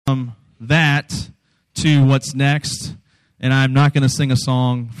that to what's next, and I'm not going to sing a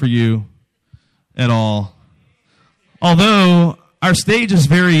song for you at all. Although our stage is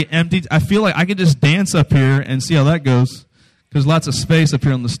very empty, I feel like I could just dance up here and see how that goes, because lots of space up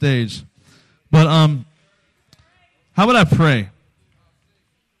here on the stage. But how about I pray?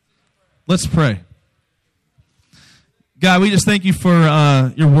 Let's pray. God, we just thank you for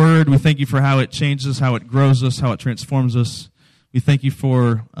your word. We thank you for how it changes us, how it grows us, how it transforms us. We thank you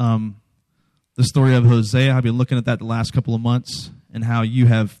for the story of Hosea. I've been looking at that the last couple of months, and how you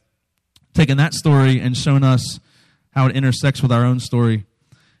have taken that story and shown us how it intersects with our own story.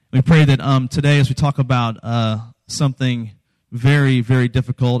 We pray that today, as we talk about something very, very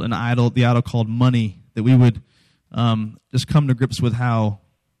difficult, the idol called money, that we would just come to grips with how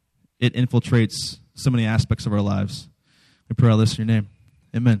it infiltrates so many aspects of our lives. We pray all this in your name.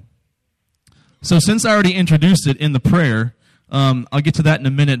 Amen. So since I already introduced it in the prayer, I'll get to that in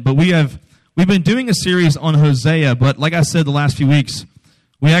a minute, but we've been doing a series on Hosea, but like I said the last few weeks,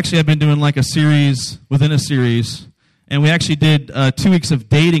 we actually have been doing like a series within a series, and we actually did 2 weeks of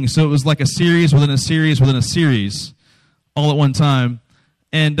dating, so it was like a series within a series within a series, all at one time.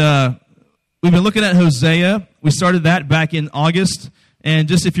 And we've been looking at Hosea. We started that back in August, and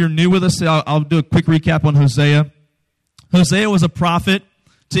just if you're new with us, I'll do a quick recap on Hosea. Hosea was a prophet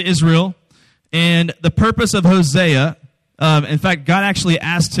to Israel, and the purpose of Hosea, in fact, God actually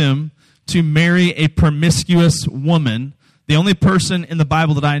asked him to marry a promiscuous woman, the only person in the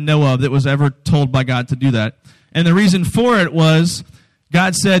Bible that I know of that was ever told by God to do that. And the reason for it was,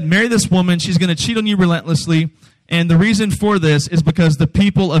 God said, marry this woman, she's going to cheat on you relentlessly, and the reason for this is because the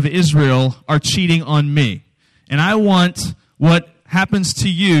people of Israel are cheating on me. And I want what happens to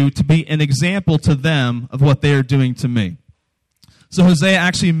you to be an example to them of what they are doing to me. So Hosea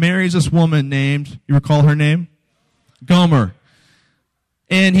actually marries this woman named, you recall her name? Gomer.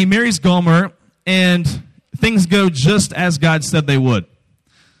 And he marries Gomer, and things go just as God said they would.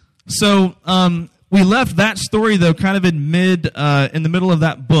 So we left that story, though, kind of in the middle of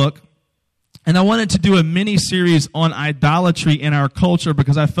that book. And I wanted to do a mini-series on idolatry in our culture,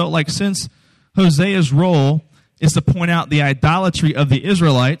 because I felt like since Hosea's role is to point out the idolatry of the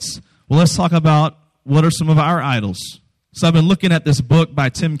Israelites, well, let's talk about what are some of our idols. So I've been looking at this book by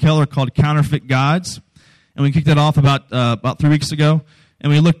Tim Keller called Counterfeit Gods, and we kicked it off about 3 weeks ago,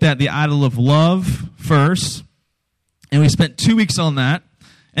 and we looked at the idol of love first, and we spent 2 weeks on that,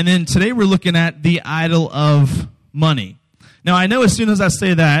 and then today we're looking at the idol of money. Now, I know as soon as I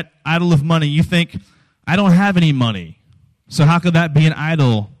say that, idol of money, you think, I don't have any money, so how could that be an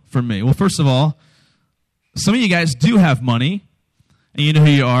idol for me? Well, first of all, some of you guys do have money, and you know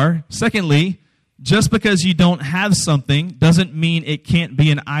who you are. Secondly, just because you don't have something doesn't mean it can't be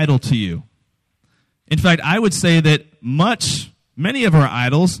an idol to you. In fact, I would say that many of our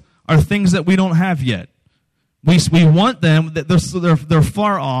idols are things that we don't have yet. We want them, they're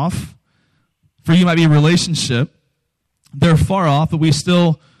far off. For you, it might be a relationship. They're far off, but we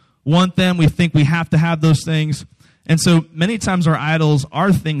still want them. We think we have to have those things. And so many times our idols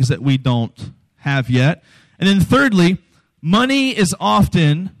are things that we don't have yet. And then thirdly, money is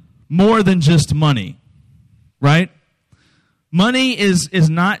often more than just money, right? Money is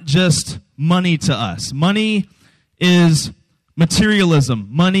not just money to us. Money is materialism.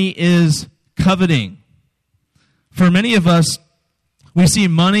 Money is coveting. For many of us, we see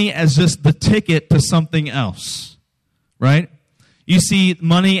money as just the ticket to something else, right? You see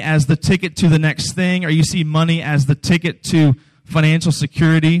money as the ticket to the next thing, or you see money as the ticket to financial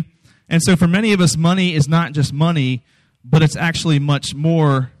security. And so for many of us, money is not just money, but it's actually much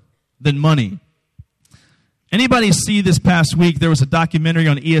more than money. Anybody see this past week, there was a documentary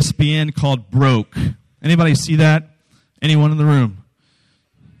on ESPN called Broke. Anybody see that? Anyone in the room?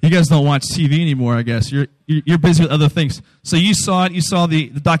 You guys don't watch TV anymore, I guess. You're busy with other things. So you saw it. You saw the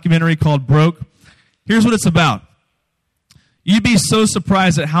documentary called Broke. Here's what it's about. You'd be so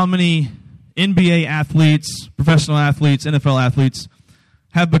surprised at how many NBA athletes, professional athletes, NFL athletes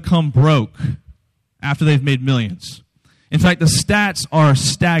have become broke after they've made millions. In fact, the stats are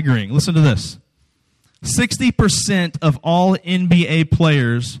staggering. Listen to this. 60% of all NBA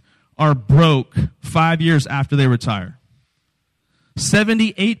players are broke 5 years after they retire.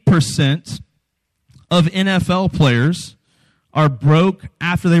 78% of NFL players are broke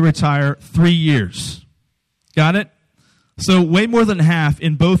after they retire 3 years. Got it? So way more than half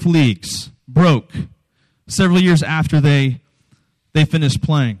in both leagues broke several years after they finished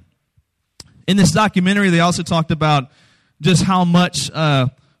playing. In this documentary, they also talked about just how much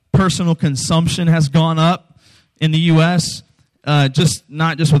personal consumption has gone up in the U.S.,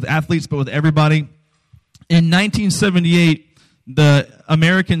 not just with athletes, but with everybody. In 1978, the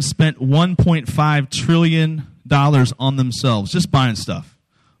Americans spent $1.5 trillion on themselves, just buying stuff.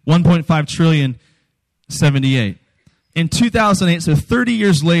 1.5 trillion, 78. In 2008, so 30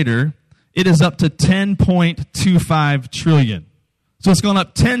 years later, it is up to 10.25 trillion. So it's gone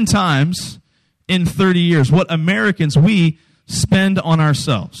up 10 times in 30 years. What Americans, we spend on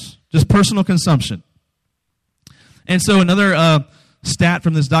ourselves, just personal consumption. And so another stat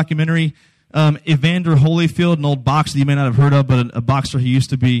from this documentary, Evander Holyfield, an old boxer that you may not have heard of, but a boxer he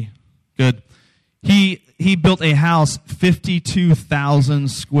used to be good. He built a house 52,000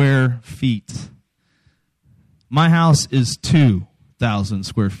 square feet. My house is 2,000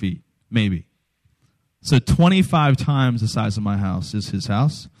 square feet, maybe. So 25 times the size of my house is his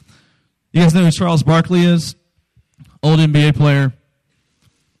house. You guys know who Charles Barkley is? Old NBA player.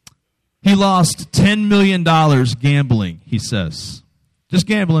 He lost $10 million gambling, he says. Just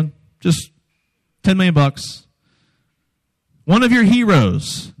gambling. Just $10 million. One of your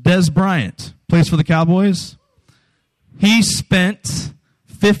heroes, Dez Bryant, plays for the Cowboys. He spent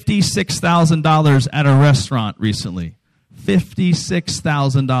 $56,000 at a restaurant recently.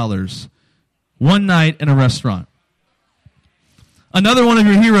 $56,000. One night in a restaurant. Another one of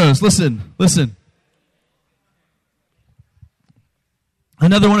your heroes, listen.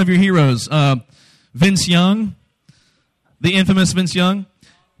 Another one of your heroes, Vince Young, the infamous Vince Young.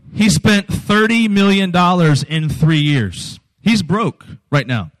 He spent $30 million in 3 years. He's broke right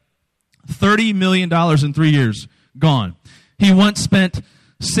now. $30 million in 3 years, gone. He once spent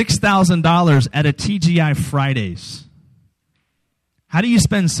 $6,000 at a TGI Fridays. How do you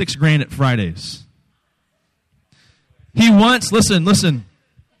spend $6,000 at Fridays? He once, listen.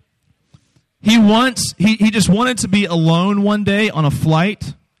 He just wanted to be alone one day on a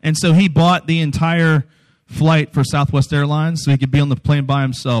flight, and so he bought the entire flight for Southwest Airlines so he could be on the plane by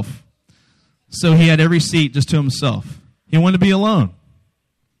himself. So he had every seat just to himself. He wanted to be alone.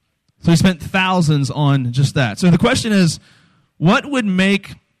 So he spent thousands on just that. So the question is, what would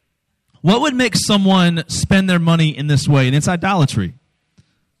make someone spend their money in this way? And it's idolatry.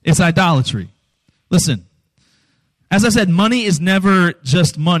 It's idolatry. Listen, as I said, money is never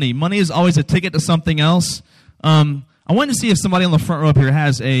just money. Money is always a ticket to something else. I wanted to see if somebody on the front row up here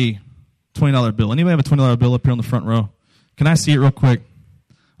has a $20 bill. Anybody have a $20 bill up here on the front row? Can I see it real quick?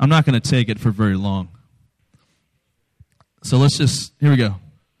 I'm not going to take it for very long. So here we go.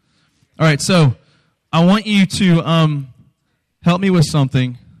 All right, so I want you to help me with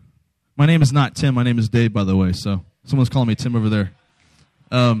something. My name is not Tim. My name is Dave, by the way. So someone's calling me Tim over there.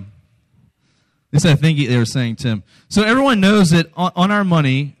 At least I think they were saying Tim. So everyone knows that on our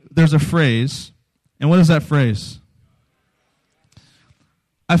money, there's a phrase. And what is that phrase?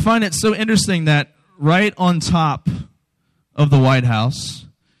 I find it so interesting that right on top of the White House,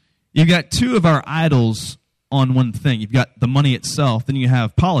 you've got two of our idols on one thing. You've got the money itself, then you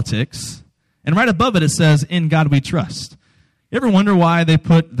have politics, and right above it, it says, "In God we trust." You ever wonder why they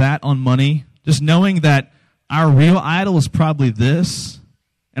put that on money? Just knowing that our real idol is probably this,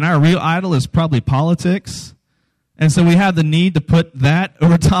 and our real idol is probably politics. And so we have the need to put that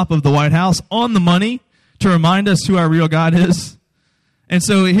over top of the White House on the money to remind us who our real God is. And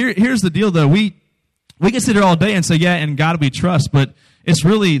so here's the deal, though. We can sit here all day and say, yeah, in God we trust, but it's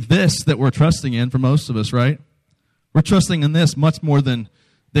really this that we're trusting in for most of us, right? We're trusting in this much more than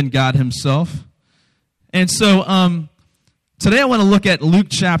God himself. And so today I want to look at Luke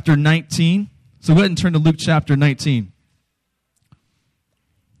chapter 19. So go ahead and turn to Luke chapter 19.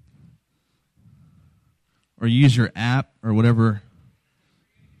 Or use your app or whatever.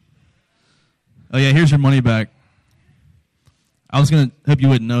 Oh yeah, here's your money back. I was going to hope you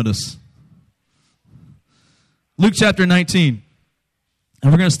wouldn't notice. Luke chapter 19.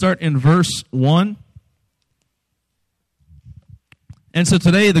 And we're going to start in verse 1. And so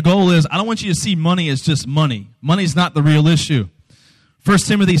today the goal is, I don't want you to see money as just money. Money's not the real issue. 1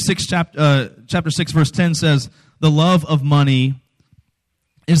 Timothy chapter 6, verse 10 says, "The love of money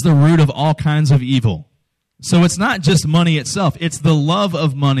is the root of all kinds of evil." So it's not just money itself. It's the love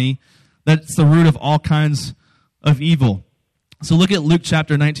of money that's the root of all kinds of evil. So look at Luke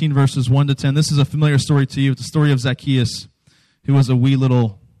chapter 19, verses 1 to 10. This is a familiar story to you. It's the story of Zacchaeus, who was a wee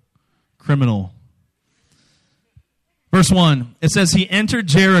little criminal. Verse 1, it says, he entered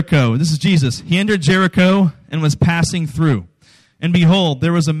Jericho. This is Jesus. He entered Jericho and was passing through. And behold,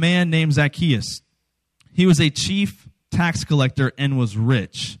 there was a man named Zacchaeus. He was a chief tax collector and was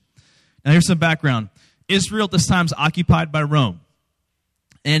rich. Now here's some background. Israel at this time is occupied by Rome.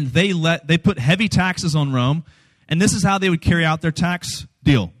 And they put heavy taxes on Rome. And this is how they would carry out their tax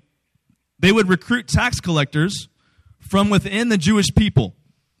deal. They would recruit tax collectors from within the Jewish people.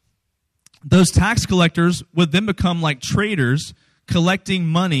 those tax collectors would then become like traders collecting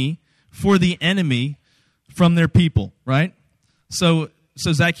money for the enemy from their people, right? So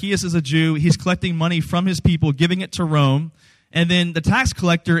Zacchaeus is a Jew. He's collecting money from his people, giving it to Rome. And then the tax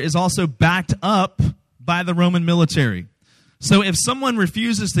collector is also backed up by the Roman military. So if someone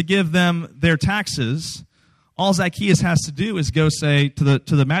refuses to give them their taxes, all Zacchaeus has to do is go say to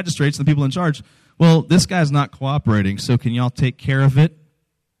the magistrates and the people in charge, well, this guy's not cooperating, so can y'all take care of it?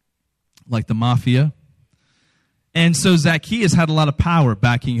 Like the mafia. And so Zacchaeus had a lot of power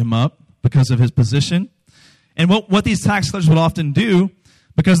backing him up because of his position. And what these tax collectors would often do,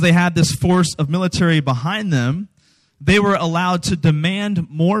 because they had this force of military behind them, they were allowed to demand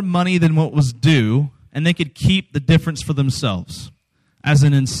more money than what was due, and they could keep the difference for themselves as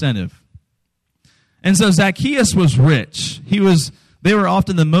an incentive. And so Zacchaeus was rich. They were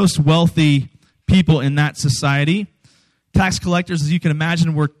often the most wealthy people in that society. Tax collectors, as you can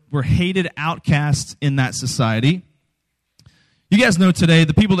imagine, were hated outcasts in that society. You guys know today,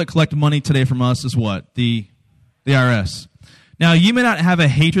 the people that collect money today from us is what? The IRS. Now, you may not have a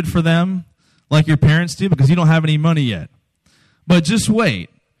hatred for them like your parents do because you don't have any money yet. But just wait.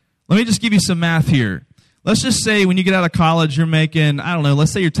 Let me just give you some math here. Let's just say when you get out of college, you're making, I don't know,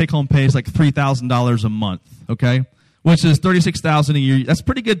 let's say your take-home pay is like $3,000 a month, okay? Which is $36,000 a year. That's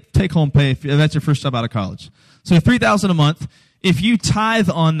pretty good take-home pay if that's your first job out of college. So $3,000 a month. If you tithe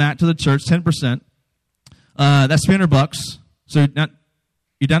on that to the church, 10%, that's $300. So you're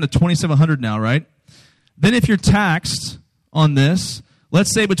down to $2,700 now, right? Then if you're taxed on this,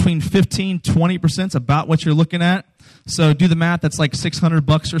 let's say between 15-20% is about what you're looking at. So do the math. That's like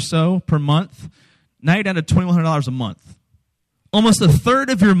 $600 or so per month. Now you're down to $2,100 a month. Almost a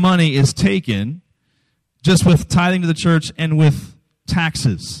third of your money is taken just with tithing to the church and with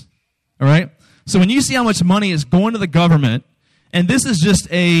taxes. All right? So when you see how much money is going to the government, and this is just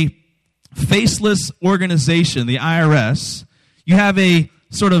a faceless organization, the IRS, you have a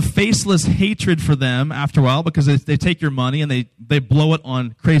sort of faceless hatred for them after a while because they take your money and they blow it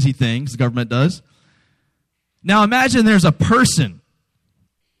on crazy things, the government does. Now imagine there's a person.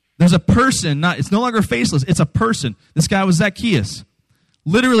 There's a person, it's no longer faceless, it's a person. This guy was Zacchaeus.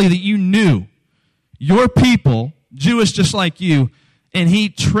 Literally that you knew. Your people, Jewish just like you, and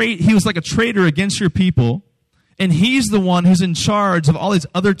he was like a traitor against your people, and he's the one who's in charge of all these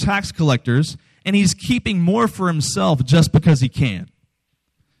other tax collectors, and he's keeping more for himself just because he can.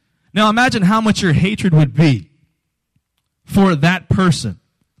 Now imagine how much your hatred would be for that person.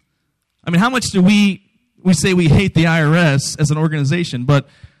 I mean, how much do we say we hate the IRS as an organization, but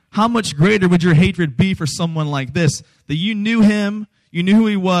how much greater would your hatred be for someone like this? That you knew him, you knew who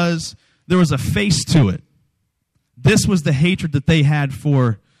he was, there was a face to it. This was the hatred that they had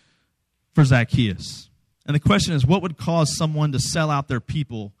for Zacchaeus. And the question is, what would cause someone to sell out their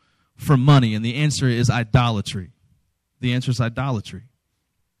people for money? And the answer is idolatry. The answer is idolatry.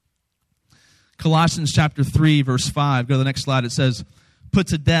 Colossians chapter 3, verse 5. Go to the next slide. It says, "Put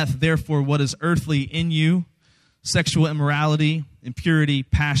to death, therefore, what is earthly in you, sexual immorality, impurity,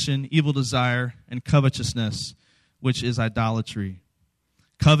 passion, evil desire, and covetousness, which is idolatry."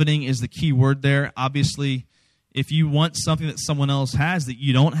 Coveting is the key word there. Obviously, if you want something that someone else has that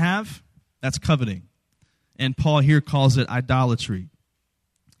you don't have, that's coveting. And Paul here calls it idolatry.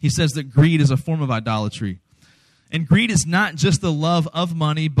 He says that greed is a form of idolatry. And greed is not just the love of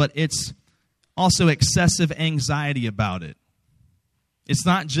money, but it's also excessive anxiety about it. It's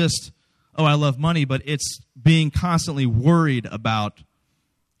not just, oh, I love money, but it's being constantly worried about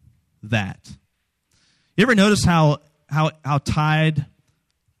that. You ever notice how tied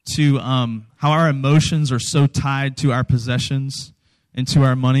to how our emotions are so tied to our possessions and to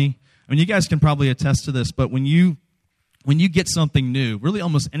our money? I mean, you guys can probably attest to this, but when you get something new, really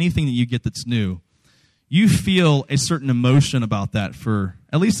almost anything that you get that's new, you feel a certain emotion about that for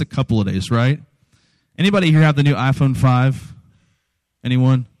at least a couple of days, right? Anybody here have the new iPhone 5?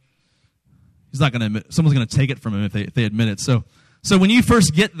 Anyone? He's not going to admit. Someone's going to take it from him if they admit it. So when you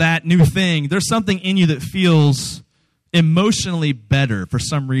first get that new thing, there's something in you that feels emotionally better for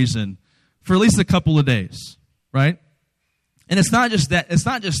some reason for at least a couple of days, right? And it's not just that. It's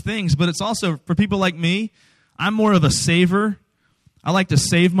not just things, but it's also for people like me. I'm more of a saver. I like to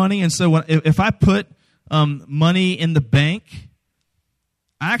save money, and so if I put money in the bank,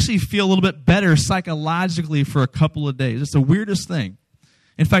 I actually feel a little bit better psychologically for a couple of days. It's the weirdest thing.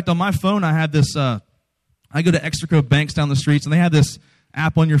 In fact, on my phone, I have this, I go to Extraco banks down the streets, and they have this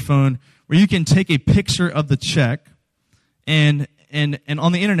app on your phone where you can take a picture of the check, and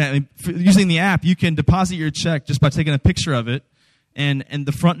on the internet, using the app, you can deposit your check just by taking a picture of it, and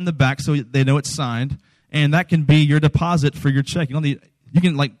the front and the back so they know it's signed, and that can be your deposit for your check. You don't need You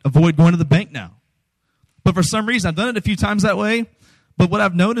can like avoid going to the bank now. But for some reason, I've done it a few times that way. But what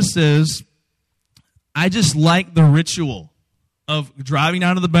I've noticed is I just like the ritual of driving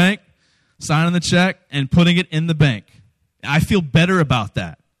down to the bank, signing the check, and putting it in the bank. I feel better about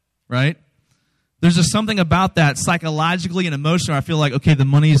that, right? There's just something about that psychologically and emotionally. I feel like, okay,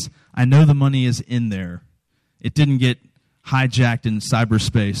 I know the money is in there. It didn't get hijacked in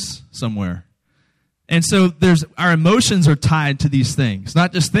cyberspace somewhere. And so our emotions are tied to these things.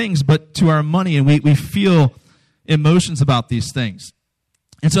 Not just things, but to our money. And we feel emotions about these things.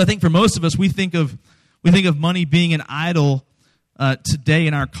 And so I think for most of us, we think of money being an idol today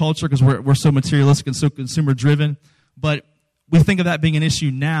in our culture because we're so materialistic and so consumer driven. But we think of that being an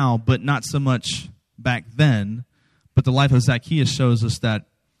issue now, but not so much back then. But the life of Zacchaeus shows us that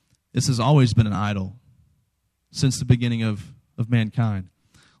this has always been an idol since the beginning of mankind.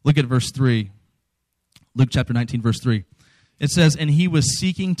 Look at verse 3. Luke chapter 19, verse 3. It says, "And he was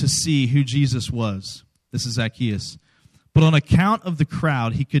seeking to see who Jesus was." This is Zacchaeus. "But on account of the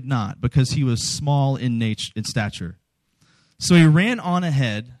crowd, he could not, because he was small in stature. So he ran on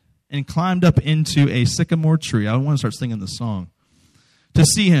ahead and climbed up into a sycamore tree." I want to start singing the song. "To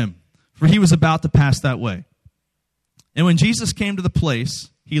see him, for he was about to pass that way. And when Jesus came to the place,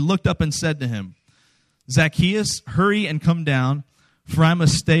 he looked up and said to him, 'Zacchaeus, hurry and come down, for I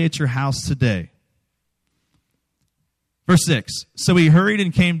must stay at your house today.'" Verse 6, "So he hurried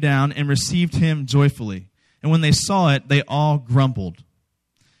and came down and received him joyfully. And when they saw it, they all grumbled.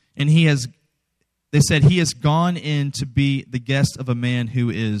 And they said, 'He has gone in to be the guest of a man who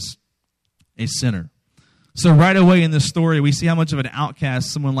is a sinner.'" So right away in this story, we see how much of an outcast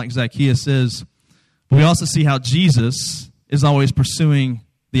someone like Zacchaeus is. But we also see how Jesus is always pursuing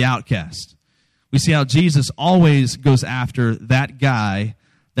the outcast. We see how Jesus always goes after that guy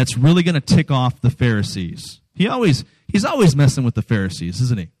that's really going to tick off the Pharisees. He's always messing with the Pharisees,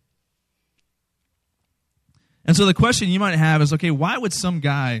 isn't he? And so the question you might have is, okay, why would some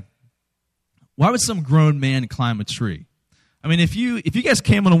grown man climb a tree? I mean, if you guys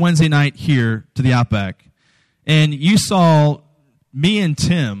came on a Wednesday night here to the Outback and you saw me and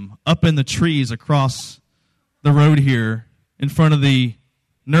Tim up in the trees across the road here in front of the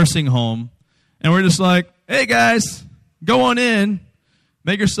nursing home, and we're just like, "Hey guys, go on in,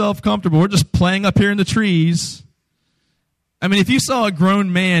 make yourself comfortable. We're just playing up here in the trees." I mean, if you saw a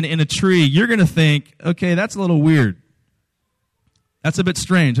grown man in a tree, you're going to think, okay, that's a little weird. That's a bit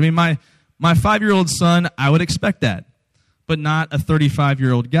strange. I mean, my 5-year-old son, I would expect that, but not a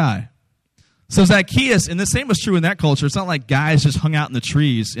 35-year-old guy. So Zacchaeus, and the same was true in that culture. It's not like guys just hung out in the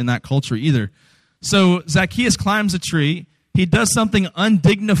trees in that culture either. So Zacchaeus climbs a tree. He does something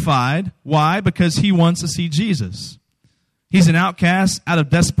undignified. Why? Because he wants to see Jesus. He's an outcast. Out of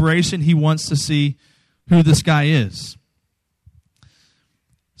desperation, he wants to see who this guy is.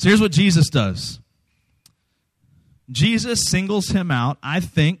 So here's what Jesus does. Jesus singles him out, I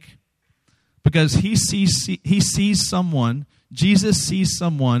think, because Jesus sees someone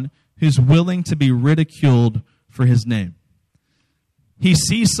who's willing to be ridiculed for his name. He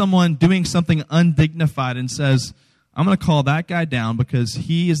sees someone doing something undignified and says, "I'm going to call that guy down because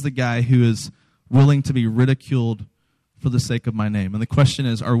he is the guy who is willing to be ridiculed for the sake of my name." And the question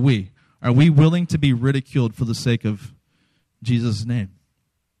is, are we willing to be ridiculed for the sake of Jesus' name?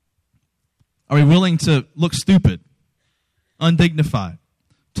 Are we willing to look stupid, undignified,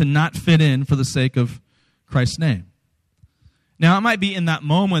 to not fit in for the sake of Christ's name? Now, it might be in that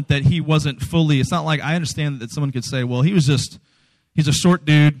moment that he wasn't fully, it's not like, I understand that someone could say, well, he's a short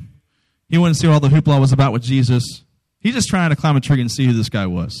dude. He wanted to see what all the hoopla was about with Jesus. He's just trying to climb a tree and see who this guy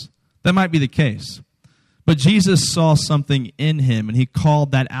was. That might be the case. But Jesus saw something in him, and he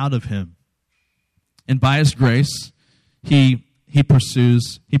called that out of him. And by his grace, he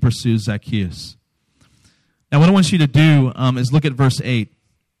pursues Zacchaeus. Now, what I want you to do is look at verse 8.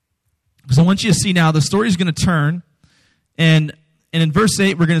 Because I want you to see now the story is going to turn. And in verse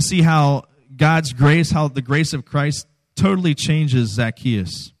 8, we're going to see how God's grace, how the grace of Christ totally changes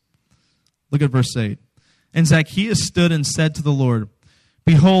Zacchaeus. Look at verse 8. "And Zacchaeus stood and said to the Lord,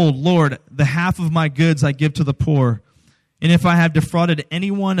 'Behold, Lord, the half of my goods I give to the poor. And if I have defrauded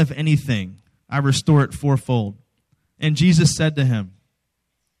anyone of anything, I restore it fourfold.' And Jesus said to him,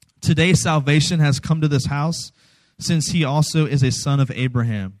 'Today salvation has come to this house, since he also is a son of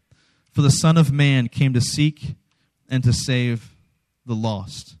Abraham. For the Son of Man came to seek and to save the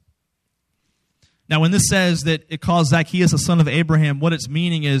lost.'" Now, when this says that it calls Zacchaeus a son of Abraham, what it's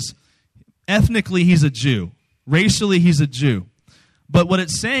meaning is ethnically he's a Jew. Racially he's a Jew. But what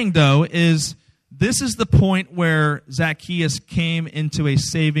it's saying, though, is this is the point where Zacchaeus came into a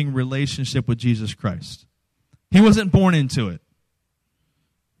saving relationship with Jesus Christ. He wasn't born into it.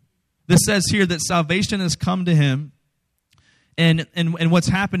 this says here that salvation has come to him. And what's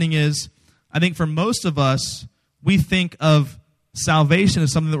happening is, I think for most of us, we think of salvation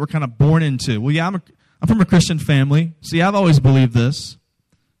as something that we're kind of born into. Well, yeah, I'm from a Christian family. See, I've always believed this.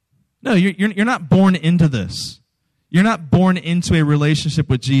 No, you're not born into this. You're not born into a relationship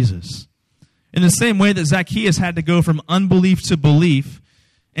with Jesus. In the same way that Zacchaeus had to go from unbelief to belief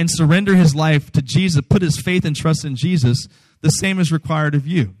and surrender his life to Jesus, put his faith and trust in Jesus, the same is required of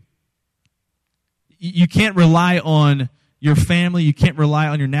you. You can't rely on your family. You can't rely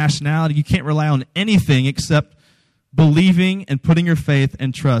on your nationality. You can't rely on anything except believing and putting your faith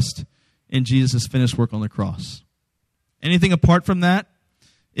and trust in Jesus' finished work on the cross. Anything apart from that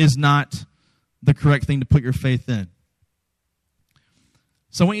is not the correct thing to put your faith in.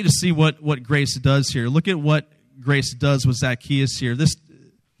 So I want you to see what grace does here. Look at what grace does with Zacchaeus here. This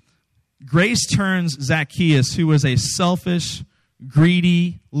grace turns Zacchaeus, who was a selfish,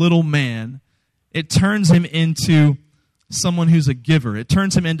 greedy little man, it turns him into someone who's a giver. It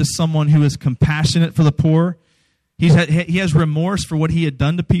turns him into someone who is compassionate for the poor. He has remorse for what he had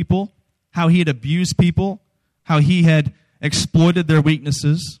done to people, how he had abused people, how he had exploited their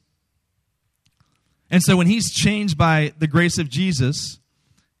weaknesses. And so when he's changed by the grace of Jesus,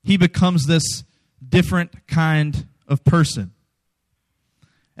 he becomes this different kind of person.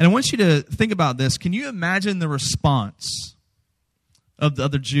 And I want you to think about this. Can you imagine the response of the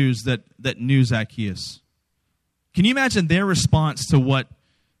other Jews that knew Zacchaeus? Can you imagine their response to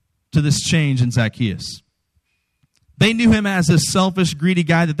this change in Zacchaeus? They knew him as this selfish, greedy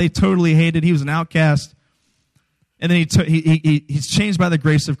guy that they totally hated. He was an outcast. And then he's changed by the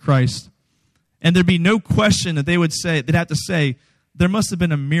grace of Christ. And there'd be no question that they'd have to say, there must have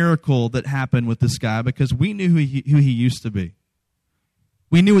been a miracle that happened with this guy because we knew who he used to be.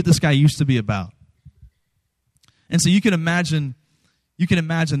 We knew what this guy used to be about. And so you can imagine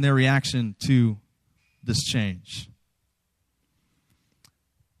their reaction to this change.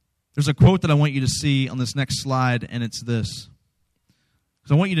 There's a quote that I want you to see on this next slide, and it's this.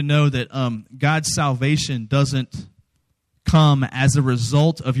 Because I want you to know that God's salvation doesn't come as a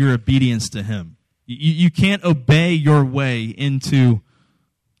result of your obedience to him. You can't obey your way into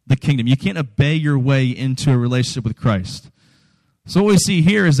the kingdom. You can't obey your way into a relationship with Christ. So what we see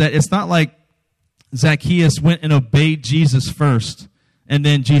here is that it's not like Zacchaeus went and obeyed Jesus first, and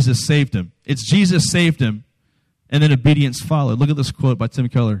then Jesus saved him. It's Jesus saved him, and then obedience followed. Look at this quote by Tim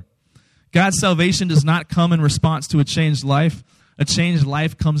Keller. God's salvation does not come in response to a changed life. A changed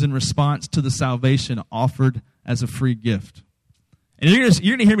life comes in response to the salvation offered as a free gift. And you're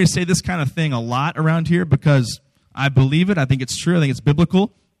going to hear me say this kind of thing a lot around here because I believe it. I think it's true. I think it's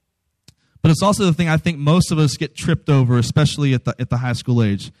biblical. But it's also the thing I think most of us get tripped over, especially at the high school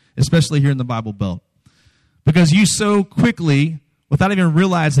age, especially here in the Bible Belt. Because you so quickly, without even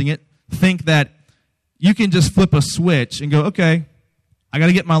realizing it, think that you can just flip a switch and go, okay, I got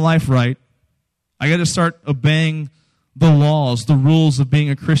to get my life right. I got to start obeying the laws, the rules of being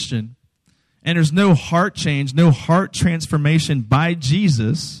a Christian. And there's no heart change, no heart transformation by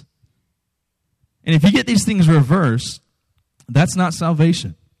Jesus. And if you get these things reversed, that's not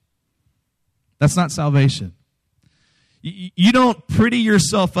salvation. That's not salvation. You don't pretty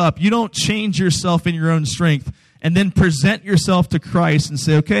yourself up. You don't change yourself in your own strength and then present yourself to Christ and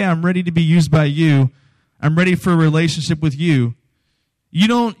say, okay, I'm ready to be used by you. I'm ready for a relationship with you. You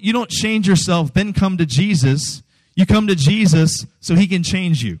don't change yourself, then come to Jesus. You come to Jesus so he can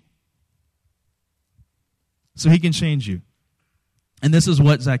change you. So he can change you. And this is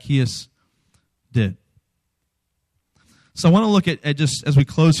what Zacchaeus did. So I want to look at just, as we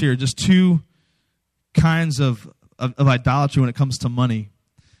close here, just two kinds of idolatry when it comes to money.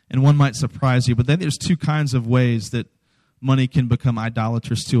 And one might surprise you, but then there's two kinds of ways that money can become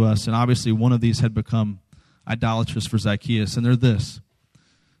idolatrous to us. And obviously one of these had become idolatrous for Zacchaeus, and they're this.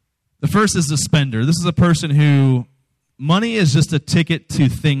 The first is the spender. This is a person who money is just a ticket to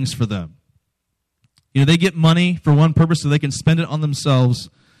things for them. You know, they get money for one purpose so they can spend it on themselves,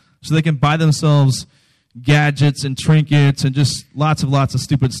 so they can buy themselves gadgets and trinkets and just lots of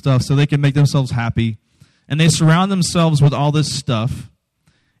stupid stuff so they can make themselves happy. And they surround themselves with all this stuff.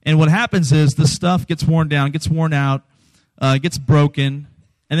 And what happens is the stuff gets worn down, gets worn out, gets broken,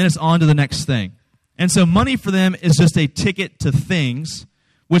 and then it's on to the next thing. And so money for them is just a ticket to things,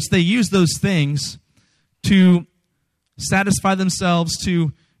 which they use those things to satisfy themselves,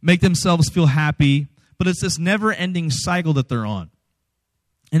 to make themselves feel happy. But it's this never-ending cycle that they're on.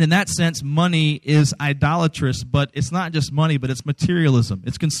 And in that sense, money is idolatrous, but it's not just money, but it's materialism.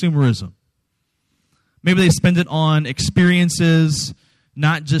 It's consumerism. Maybe they spend it on experiences.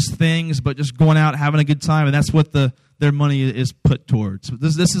 not just things, but just going out, having a good time, and that's what their money is put towards.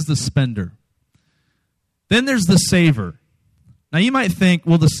 This is the spender. Then there's the saver. Now you might think,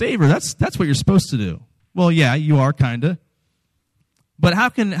 well, the saver, that's what you're supposed to do. Well, yeah, you are kind of. But how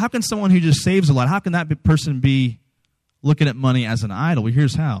can someone who just saves a lot, how can that person be looking at money as an idol? Well,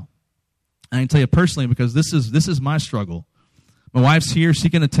 here's how. And I can tell you personally, because this is my struggle. My wife's here. She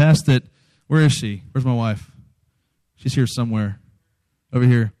can attest that. Where is she? Where's my wife? She's here somewhere. Over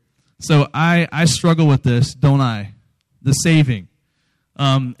here. So I struggle with this, don't I? The saving.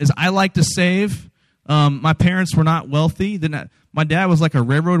 Is I like to save. My parents were not wealthy. My dad was like a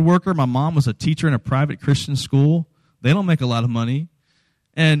railroad worker. My mom was a teacher in a private Christian school. They don't make a lot of money.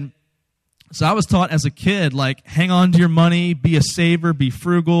 And so I was taught as a kid, like, hang on to your money, be a saver, be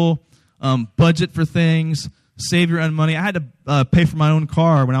frugal, budget for things, save your own money. I had to pay for my own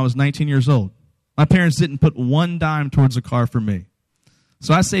car when I was 19 years old. My parents didn't put one dime towards a car for me.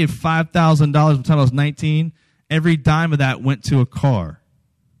 So I saved $5,000 by the time I was 19. Every dime of that went to a car.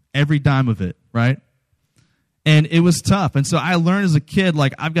 Every dime of it, right? And it was tough. And so I learned as a kid,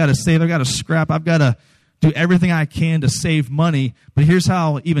 like, I've got to save, I've got to scrap, I've got to do everything I can to save money. But here's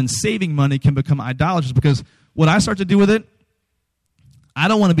how even saving money can become idolatrous, because what I start to do with it, I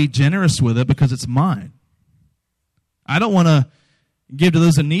don't want to be generous with it because it's mine. I don't want to give to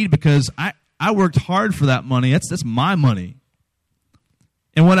those in need because I worked hard for that money. That's my money.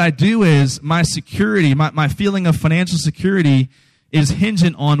 And what I do is my security, my feeling of financial security is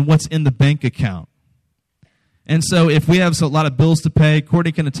hinging on what's in the bank account. And so if we have a lot of bills to pay,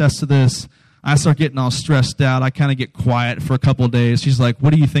 Courtney can attest to this, I start getting all stressed out. I kind of get quiet for a couple of days. She's like,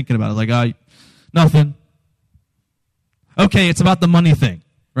 what are you thinking about? I was like, nothing. Okay, it's about the money thing,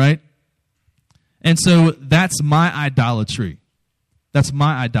 right? And so that's my idolatry. That's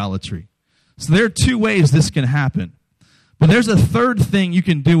my idolatry. So there are two ways this can happen. But there's a third thing you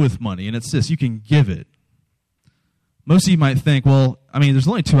can do with money, and it's this. You can give it. Most of you might think, well, I mean, there's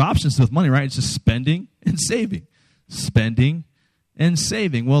only two options with money, right? It's just spending and saving. Spending and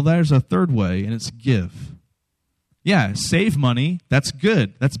saving. Well, there's a third way, and it's give. Yeah, save money. That's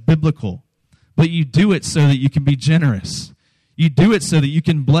good. That's biblical. But you do it so that you can be generous. You do it so that you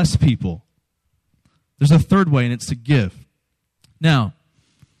can bless people. There's a third way, and it's to give. Now,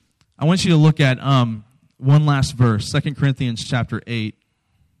 I want you to look at one last verse, 2 Corinthians chapter 8,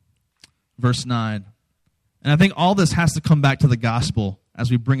 verse 9. And I think all this has to come back to the gospel as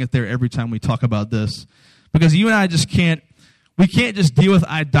we bring it there every time we talk about this. Because you and I we can't just deal with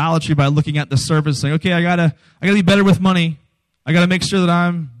idolatry by looking at the surface saying, okay, I gotta be better with money. I gotta make sure that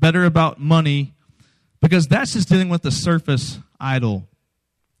I'm better about money. Because that's just dealing with the surface idol.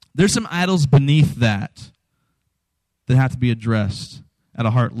 There's some idols beneath that have to be addressed at a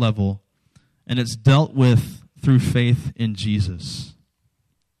heart level. And it's dealt with through faith in Jesus.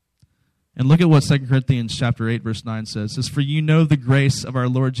 And look at what 2 Corinthians chapter 8, verse 9 says. It says, for you know the grace of our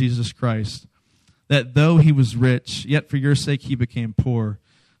Lord Jesus Christ, that though he was rich, yet for your sake he became poor,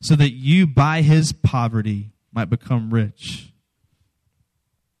 so that you by his poverty might become rich.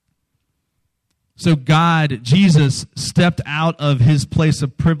 So God, Jesus, stepped out of his place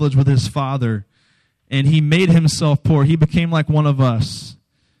of privilege with his Father, and he made himself poor. He became like one of us,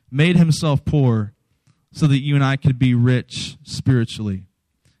 made himself poor, so that you and I could be rich spiritually.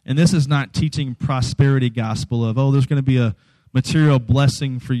 And this is not teaching prosperity gospel of, there's going to be a material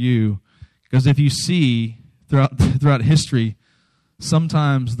blessing for you. Because if you see throughout history,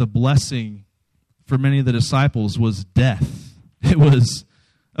 sometimes the blessing for many of the disciples was death. It was,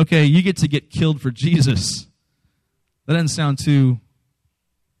 okay, you get to get killed for Jesus. That doesn't sound too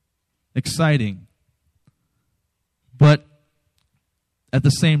exciting. But at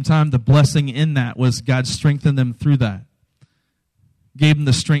the same time, the blessing in that was God strengthened them through that. Gave them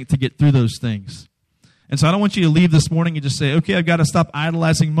the strength to get through those things. And so I don't want you to leave this morning and just say, okay, I've got to stop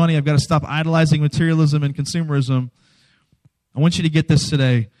idolizing money. I've got to stop idolizing materialism and consumerism. I want you to get this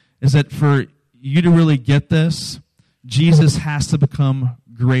today, is that for you to really get this, Jesus has to become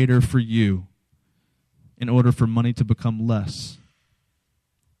greater for you in order for money to become less.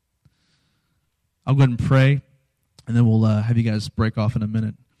 I'll go ahead and pray, and then we'll have you guys break off in a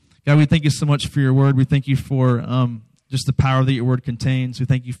minute. God, we thank you so much for your word. We thank you for just the power that your word contains. We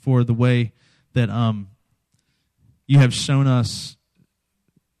thank you for the way that you have shown us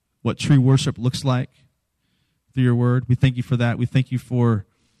what true worship looks like through your word. We thank you for that. We thank you for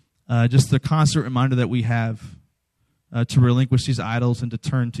just the constant reminder that we have to relinquish these idols and to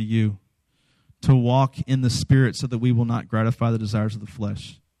turn to you, to walk in the Spirit so that we will not gratify the desires of the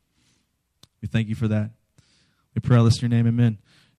flesh. We thank you for that. We pray all this in your name. Amen.